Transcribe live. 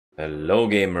Hello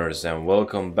gamers and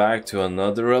welcome back to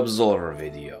another Absolver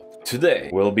video. Today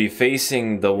we'll be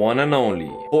facing the one and only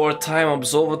 4-time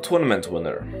Absolver tournament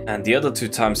winner, and the other 2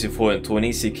 times he fought in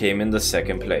tourneys he came in the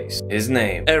 2nd place. His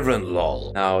name,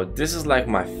 Erronlol. Now this is like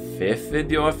my 5th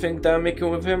video I think that I'm making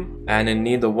with him, and in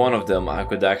neither one of them I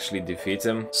could actually defeat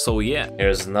him. So yeah,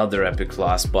 here's another epic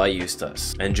class by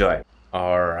Justas. Enjoy.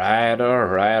 Alright.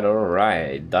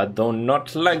 I do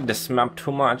not like this map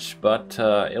too much, but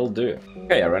it'll do.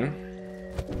 Okay, Aaron.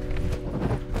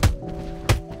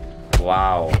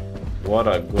 Wow, what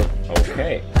a good...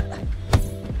 Okay.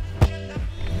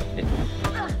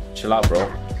 Chill out, bro.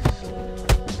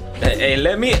 Hey,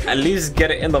 let me at least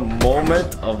get it in the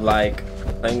moment of like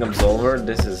playing Absolver.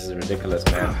 This is ridiculous,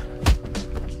 man.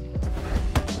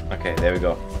 Okay, there we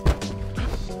go.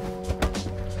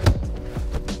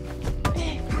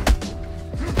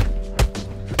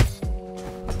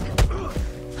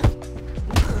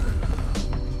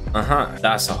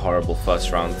 That's a horrible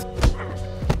first round.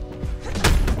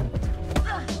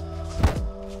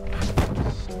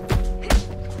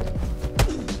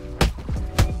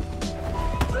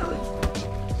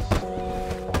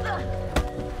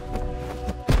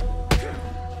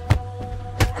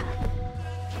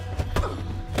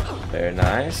 Very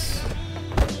nice.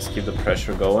 Let's keep the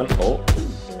pressure going. Oh,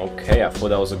 okay. I thought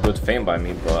that was a good feint by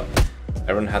me, but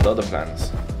Aaron had other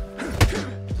plans.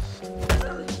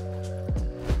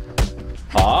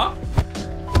 Ah?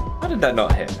 How did that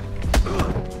not hit?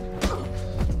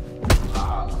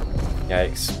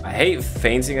 Yikes. I hate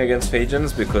feinting against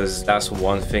Faejins because that's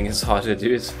one thing it's hard to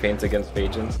do is feint against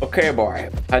Faejins. Okay, boy.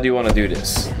 How do you want to do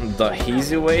this? The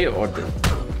easy way or the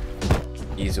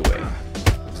easy way?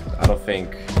 I don't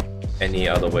think any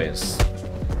other way is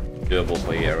doable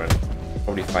for you, Aaron.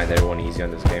 Probably find everyone easy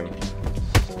on this game.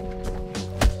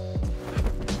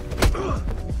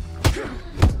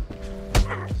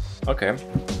 Okay.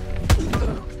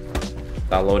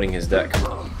 Downloading his deck.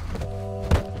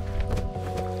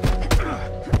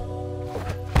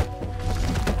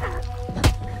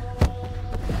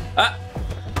 Ah!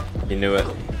 He knew it.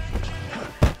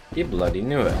 He bloody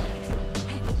knew it.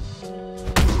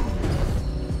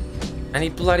 And he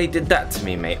bloody did that to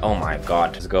me, mate. Oh my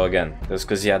god. Let's go again. Just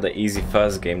because you had the easy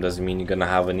first game doesn't mean you're gonna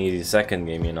have an easy second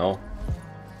game, you know?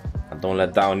 And don't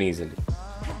let down easily.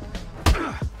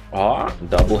 Ah,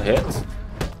 double hit.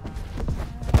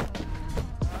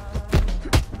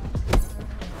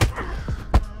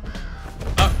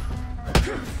 Ah.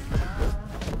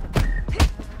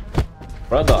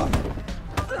 Brother.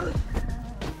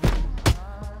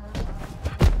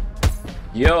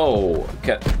 Yo,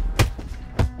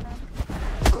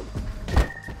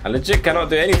 I legit cannot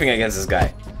do anything against this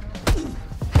guy.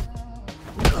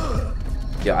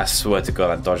 Yeah, I swear to god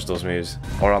I dodged those moves.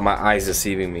 Or are my eyes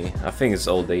deceiving me? I think it's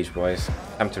old age, boys.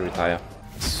 Time to retire.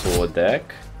 Sword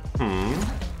deck.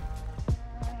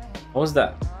 What was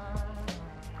that?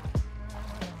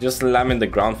 Just lamming the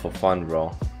ground for fun,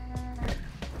 bro.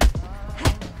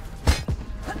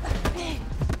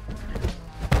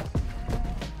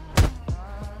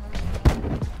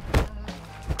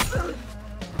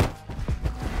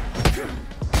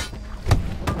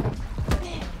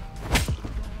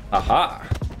 Aha!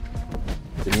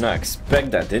 Did not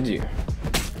expect that, did you?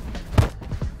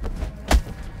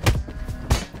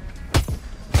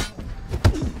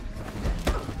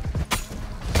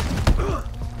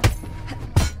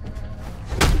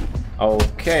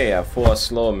 Okay, I thought a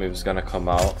slower move was gonna come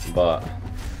out, but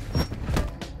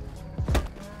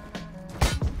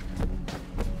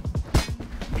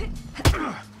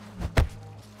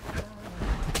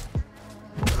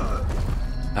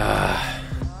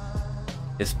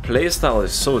his playstyle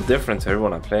is so different to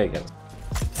everyone I play against.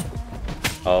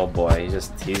 Oh boy, he's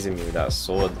just teasing me with that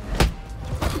sword.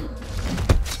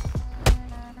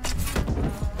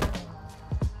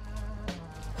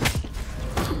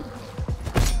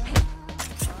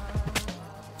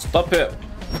 Stop it!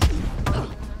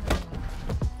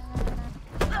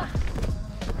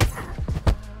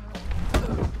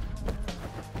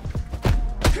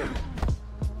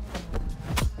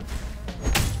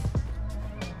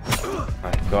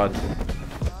 God.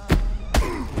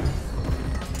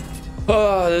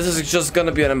 Oh, this is just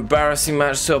gonna be an embarrassing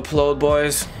match to upload,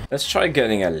 boys. Let's try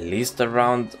getting at least a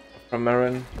round from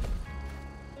Aaron.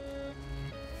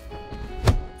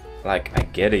 Like, I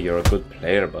get it, you're a good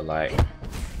player, but like,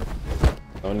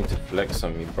 don't need to flex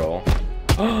on me, bro.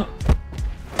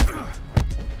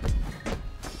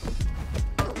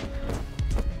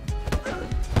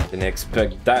 Didn't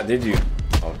expect that, did you?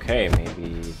 Okay,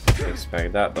 maybe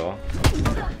expect that though.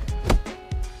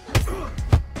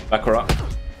 Back her up.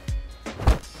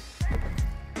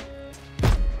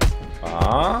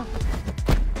 Huh?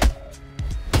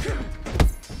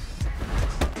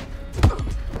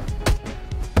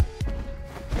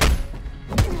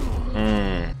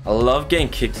 I love getting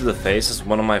kicked to the face. It's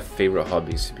one of my favorite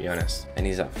hobbies, to be honest. And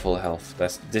he's at full health.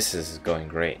 This is going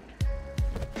great.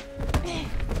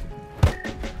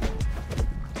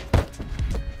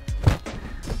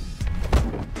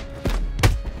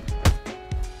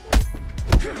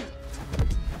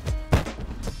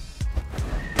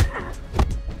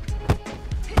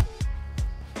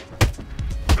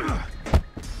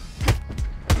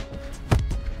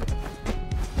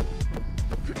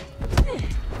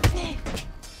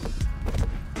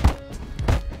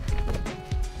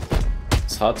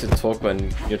 It's hard to talk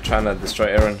when you're trying to destroy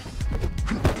Aaron.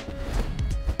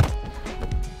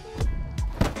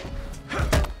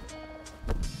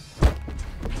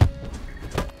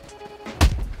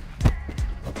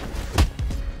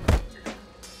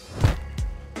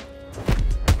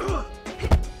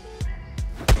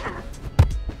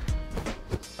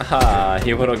 Ah,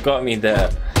 he would have got me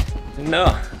there.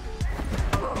 No.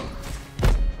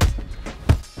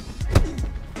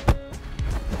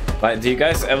 Like, do you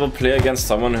guys ever play against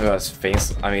someone who has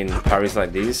parries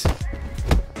like these?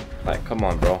 Like, come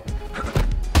on, bro.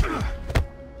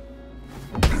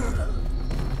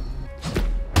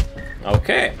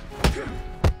 Okay.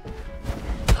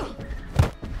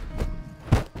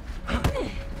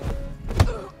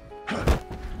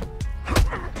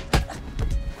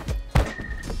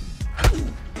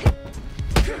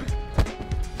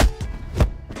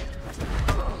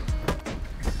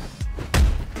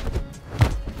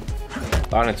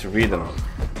 Starting to read them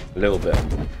a little bit.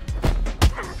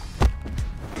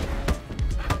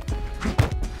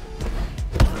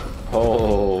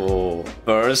 Oh,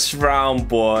 first round,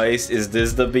 boys. Is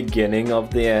this the beginning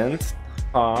of the end?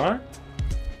 Huh?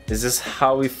 Is this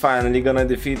how we finally gonna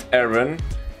defeat Aaron?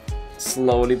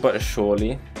 Slowly but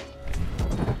surely.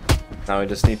 Now we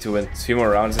just need to win 2 more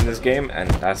rounds in this game, and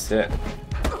that's it.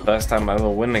 First time I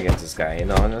will win against this guy, you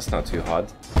know, and that's not too hard.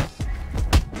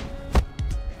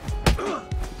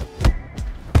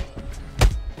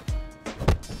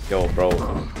 Yo, bro.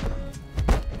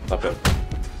 Stop it.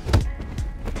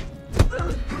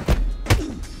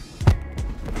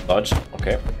 Dodge.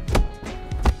 Okay.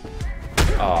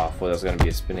 Ah, I thought that was gonna be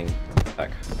a spinning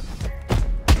attack.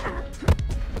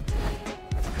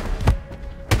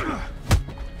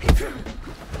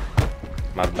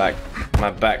 My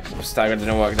back stagger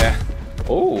didn't work there.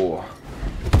 Oh.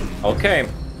 Okay.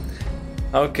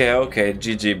 Okay,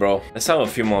 GG, bro. Let's have a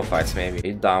few more fights, maybe.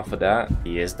 He's down for that.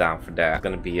 He is down for that. It's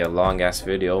gonna be a long-ass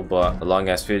video, but a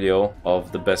long-ass video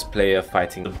of the best player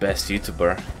fighting the best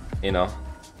YouTuber. You know,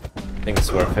 I think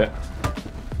it's worth it.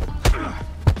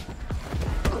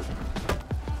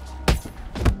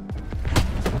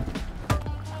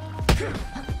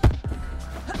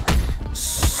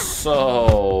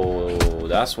 So,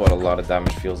 that's what a lot of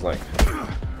damage feels like.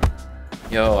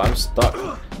 Yo, I'm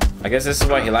stuck. I guess this is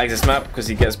why he likes this map, because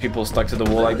he gets people stuck to the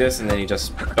wall like this and then he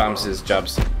just bams his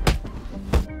jabs.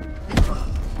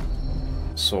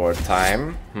 Sword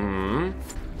time.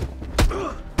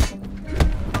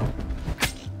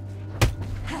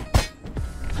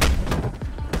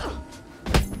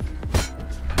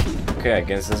 Okay,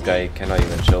 against this guy, he cannot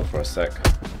even chill for a sec.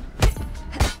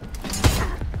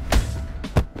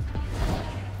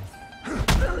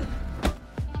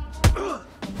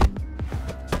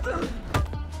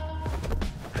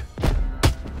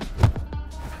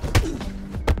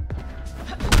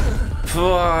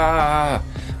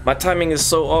 My timing is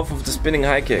so off with the spinning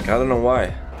high kick. I don't know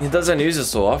why. He doesn't use it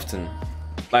so often.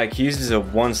 Like, he uses it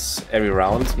once every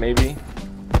round, maybe.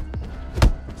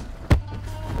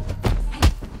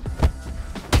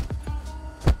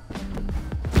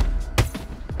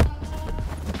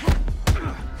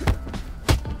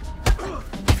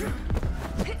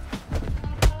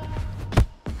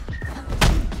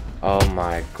 Oh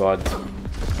my god.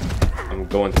 I'm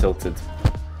going tilted.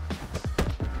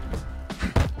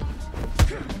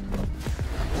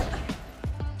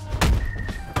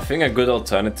 I think a good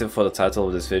alternative for the title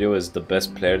of this video is the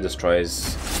best player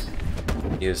destroys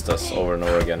justas over and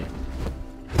over again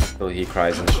till he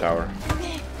cries in the shower.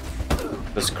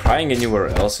 Because crying anywhere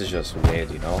else is just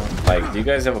weird, you know? Like, do you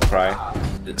guys ever cry?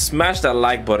 Smash that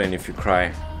like button if you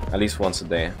cry, at least once a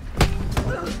day.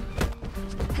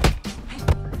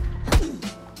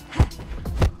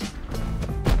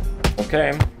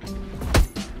 Okay.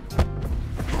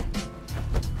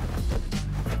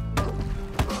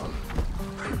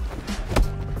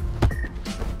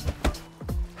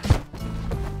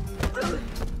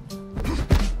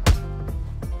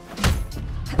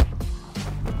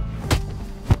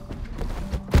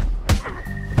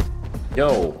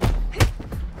 Yo.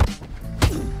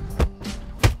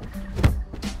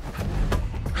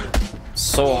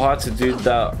 So hard to do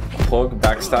that hook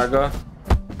back stagger.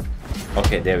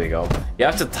 Okay, there we go. You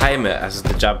have to time it as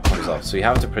the jab comes off. So you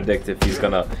have to predict if he's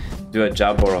gonna do a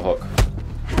jab or a hook.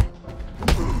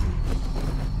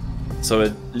 So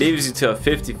it leaves you to a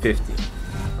 50-50.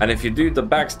 And if you do the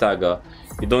back stagger,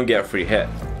 you don't get a free hit.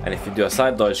 And if you do a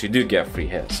side dodge, you do get a free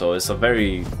hit. So it's a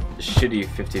very shitty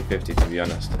 50-50 to be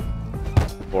honest.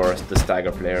 For the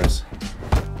stagger players.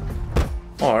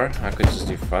 Or I could just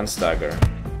do front stagger.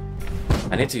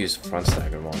 I need to use front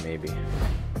stagger more maybe.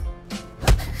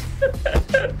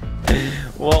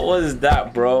 What was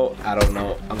that, bro? I don't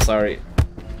know. I'm sorry.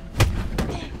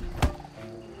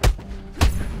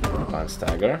 Front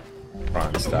stagger.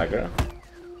 Front stagger.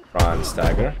 Front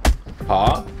stagger.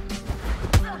 Ha.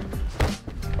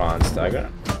 Front stagger.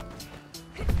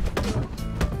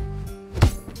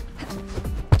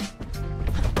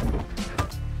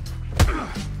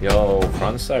 Yo,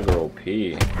 front stagger OP.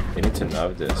 You need to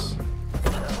know this.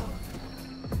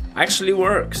 Actually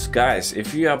works, guys.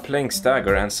 If you are playing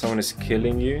stagger and someone is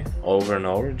killing you over and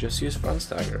over, just use front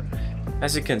stagger.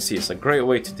 As you can see, it's a great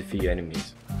way to defeat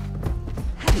enemies.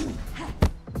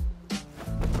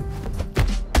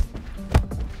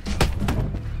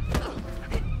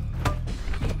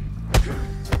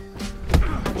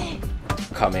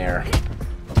 Come here.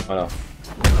 Oh no.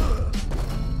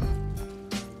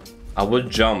 I would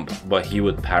jump, but he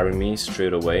would parry me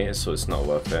straight away, so it's not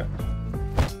worth it.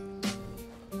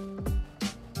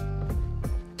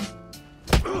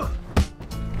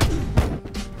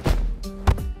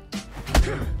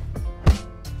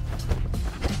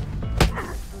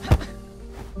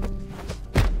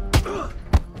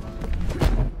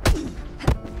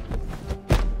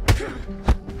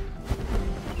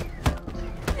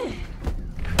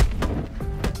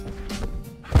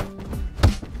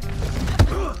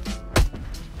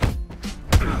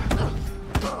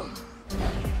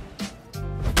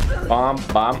 Bomb,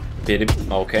 bomb, did it,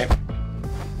 okay.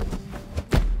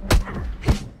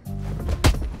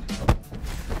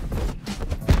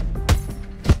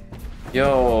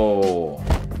 Yo.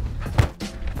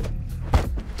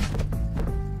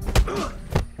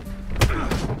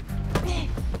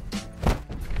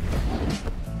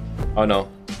 Oh no.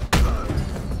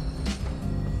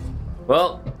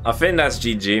 Well, I think that's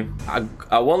GG.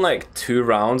 I won like 2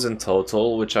 rounds in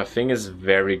total, which I think is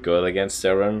very good against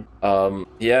Erron.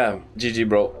 Yeah, GG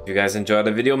bro. If you guys enjoyed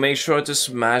the video, make sure to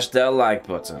smash that like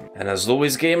button. And as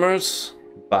always gamers,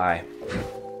 bye.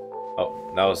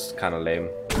 Oh, that was kind of lame.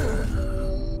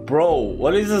 Bro,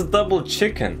 what is this double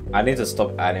chicken? I need to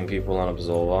stop adding people on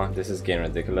Absolver. This is getting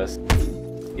ridiculous.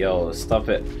 Yo, stop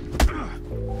it.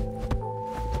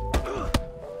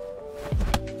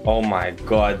 Oh my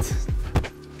god.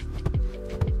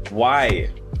 Why?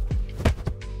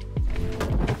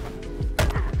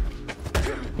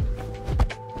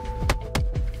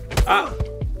 Ah!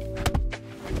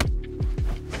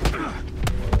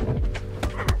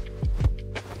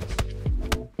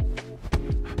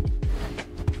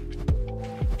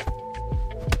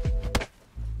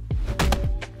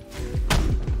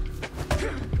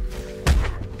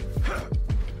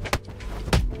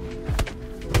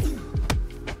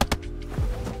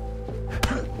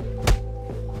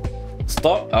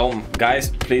 Stop! Oh,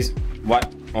 guys, please.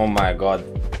 What? Oh my god.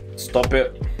 Stop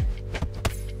it.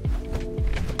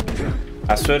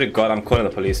 I swear to god, I'm calling the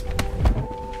police.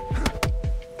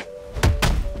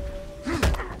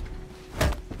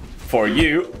 For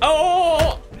you.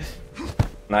 Oh!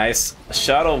 Nice.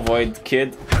 Shadow Void,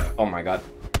 kid. Oh my god.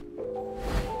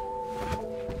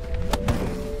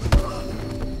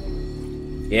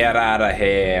 Get out of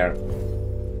here.